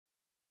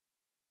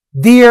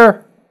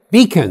Dear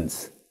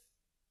Beacons,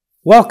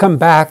 welcome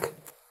back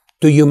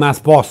to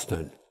UMass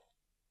Boston.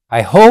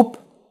 I hope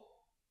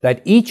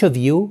that each of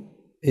you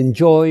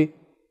enjoy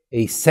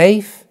a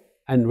safe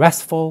and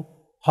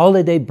restful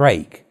holiday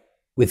break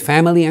with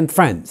family and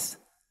friends,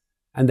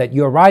 and that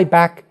you arrive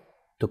back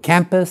to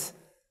campus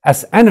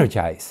as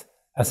energized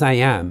as I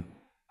am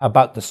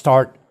about the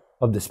start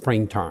of the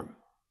spring term.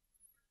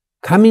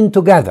 Coming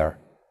together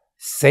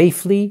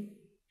safely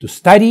to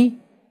study,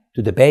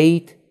 to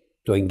debate,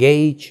 to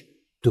engage,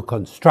 to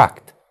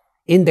construct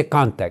in the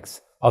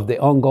context of the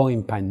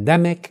ongoing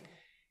pandemic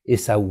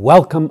is a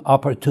welcome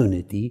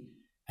opportunity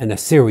and a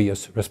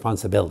serious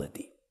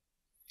responsibility.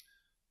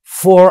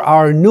 For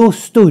our new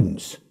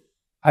students,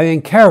 I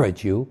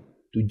encourage you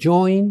to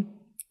join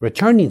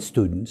returning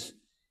students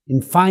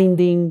in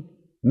finding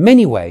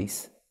many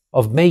ways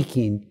of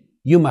making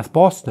UMass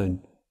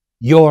Boston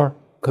your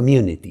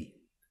community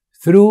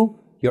through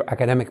your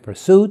academic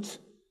pursuits,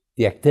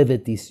 the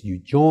activities you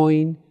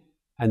join,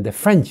 and the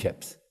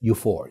friendships you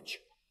forge.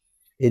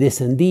 It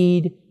is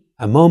indeed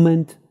a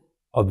moment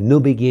of new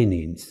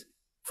beginnings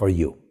for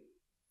you.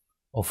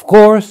 Of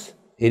course,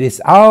 it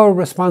is our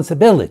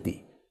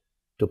responsibility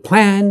to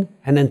plan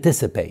and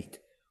anticipate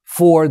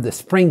for the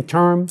spring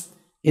term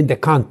in the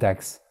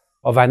context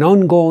of an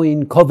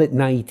ongoing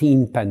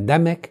COVID-19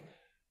 pandemic,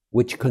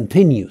 which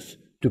continues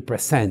to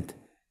present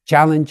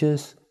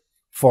challenges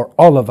for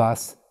all of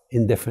us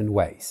in different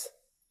ways.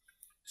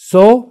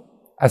 So,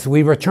 as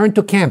we return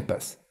to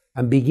campus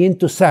and begin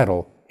to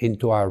settle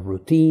into our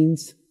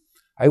routines,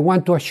 I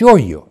want to assure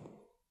you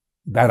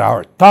that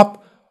our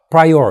top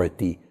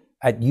priority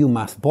at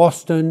UMass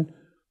Boston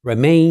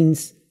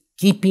remains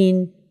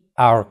keeping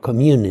our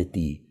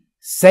community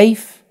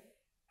safe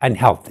and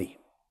healthy.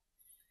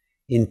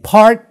 In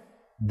part,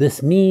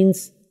 this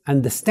means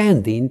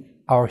understanding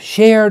our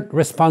shared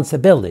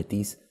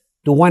responsibilities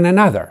to one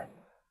another,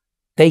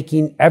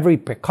 taking every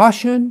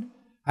precaution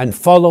and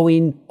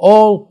following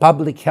all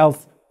public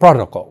health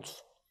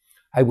protocols.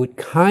 I would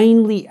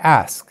kindly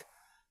ask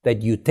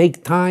that you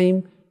take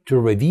time to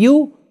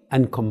review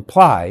and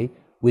comply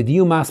with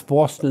UMass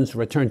Boston's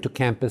Return to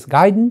Campus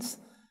guidance,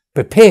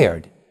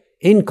 prepared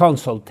in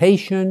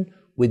consultation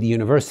with the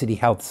University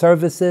Health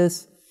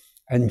Services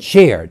and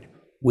shared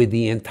with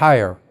the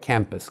entire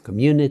campus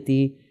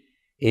community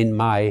in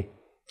my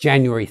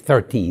January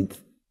 13th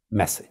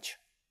message.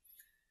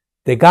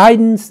 The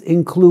guidance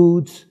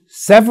includes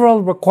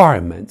several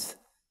requirements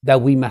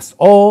that we must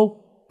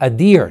all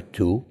adhere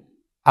to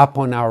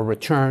upon our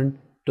return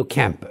to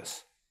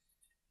campus,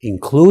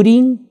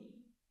 including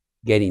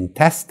getting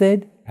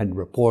tested and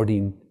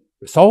reporting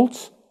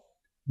results,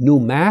 new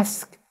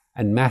mask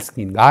and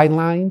masking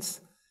guidelines,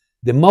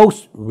 the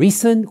most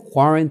recent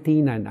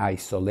quarantine and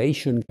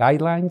isolation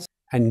guidelines,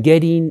 and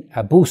getting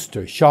a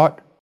booster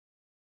shot.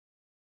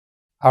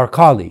 Our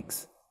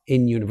colleagues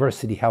in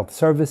University Health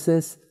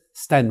Services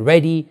stand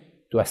ready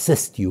to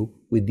assist you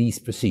with these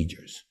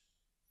procedures.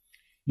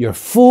 Your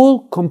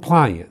full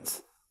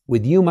compliance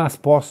with UMass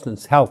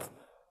Boston's health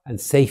and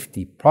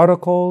safety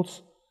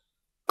protocols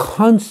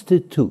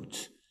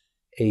constitutes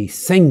a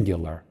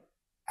singular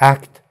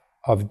act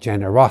of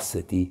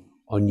generosity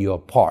on your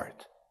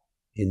part.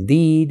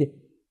 Indeed,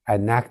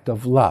 an act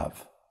of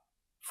love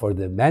for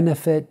the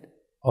benefit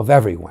of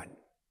everyone,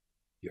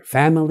 your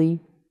family,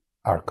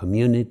 our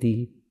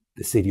community,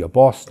 the city of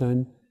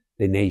Boston,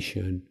 the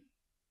nation,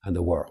 and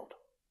the world.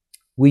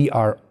 We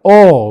are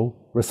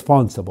all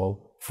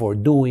responsible for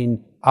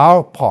doing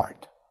our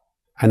part,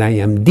 and I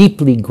am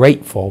deeply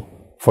grateful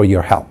for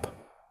your help.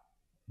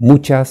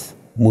 Muchas,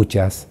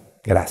 muchas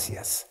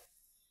gracias.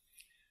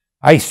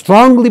 I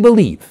strongly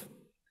believe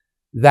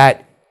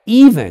that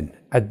even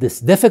at this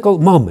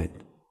difficult moment,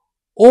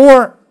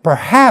 or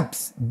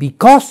perhaps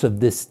because of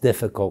this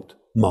difficult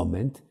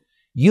moment,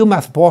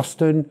 UMass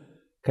Boston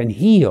can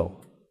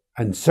heal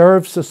and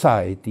serve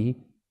society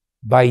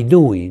by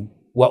doing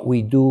what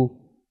we do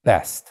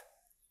best.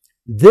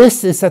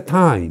 This is a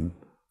time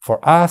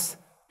for us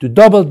to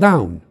double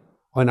down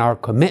on our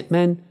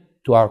commitment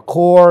to our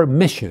core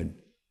mission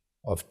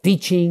of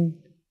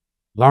teaching,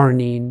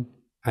 learning,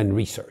 and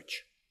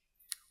research.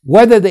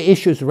 Whether the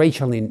issues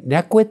racial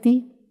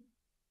inequity,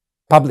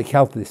 public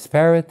health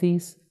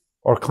disparities,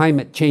 or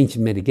climate change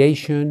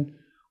mitigation,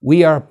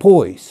 we are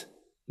poised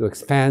to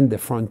expand the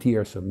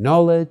frontiers of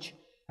knowledge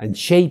and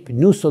shape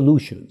new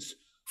solutions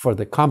for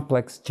the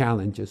complex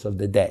challenges of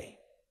the day.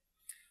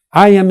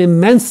 I am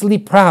immensely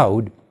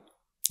proud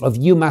of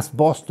UMass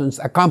Boston's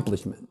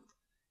accomplishment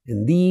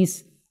in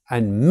these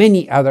and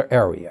many other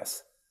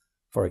areas.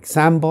 For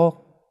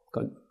example,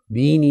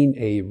 convening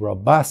a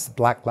robust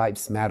Black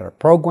Lives Matter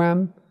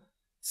program,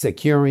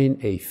 securing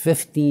a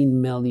 $15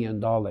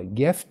 million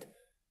gift,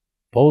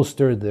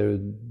 bolster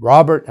the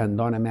Robert and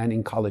Donna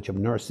Manning College of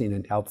Nursing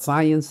and Health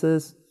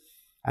Sciences,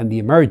 and the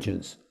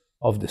emergence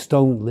of the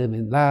Stone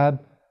Living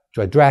Lab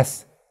to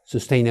address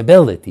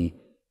sustainability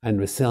and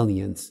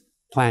resilience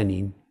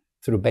planning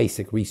through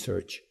basic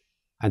research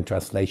and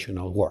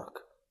translational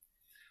work.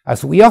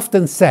 As we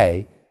often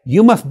say,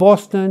 UMass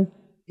Boston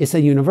is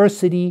a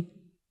university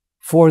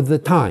for the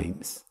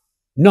times,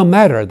 no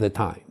matter the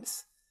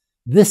times.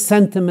 This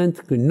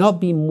sentiment could not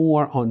be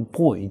more on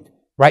point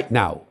right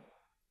now.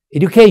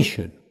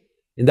 Education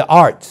in the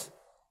arts,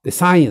 the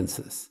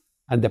sciences,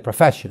 and the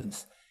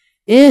professions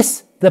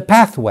is the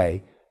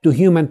pathway to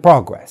human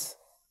progress.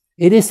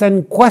 It is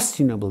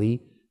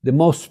unquestionably the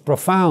most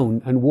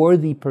profound and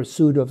worthy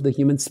pursuit of the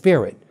human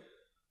spirit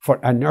for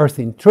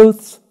unearthing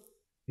truths,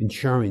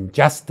 ensuring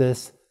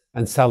justice,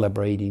 and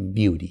celebrating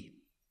beauty.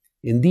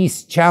 In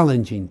these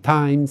challenging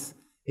times,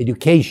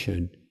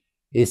 education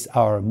is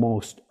our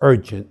most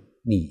urgent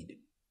need.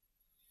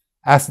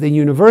 As the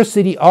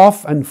University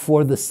of and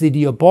for the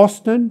City of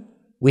Boston,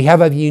 we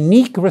have a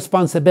unique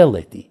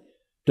responsibility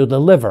to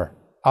deliver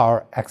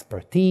our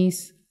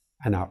expertise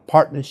and our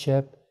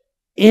partnership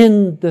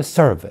in the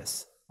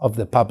service of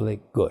the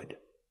public good.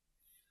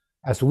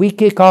 As we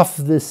kick off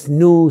this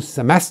new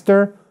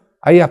semester,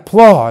 I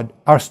applaud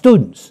our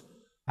students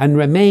and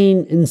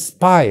remain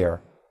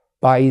inspired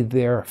by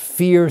their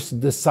fierce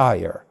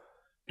desire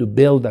to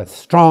build a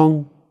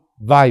strong,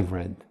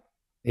 vibrant,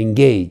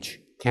 engaged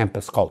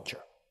campus culture.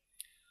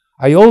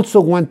 I also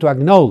want to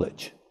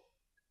acknowledge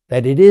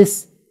that it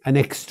is an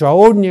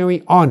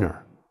extraordinary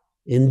honor,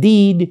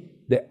 indeed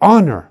the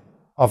honor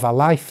of a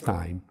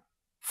lifetime,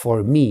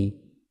 for me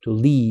to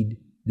lead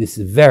this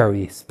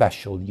very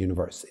special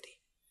university.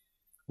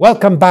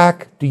 Welcome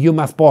back to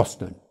UMass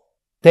Boston.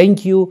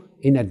 Thank you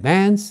in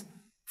advance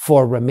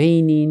for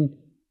remaining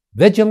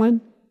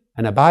vigilant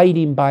and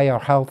abiding by our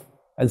health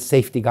and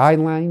safety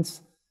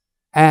guidelines,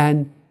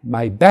 and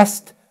my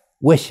best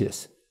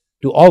wishes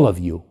to all of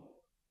you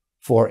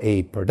for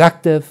a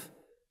productive,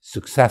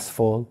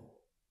 successful,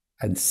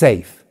 and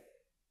safe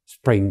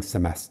spring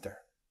semester.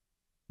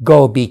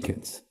 Go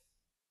Beacons!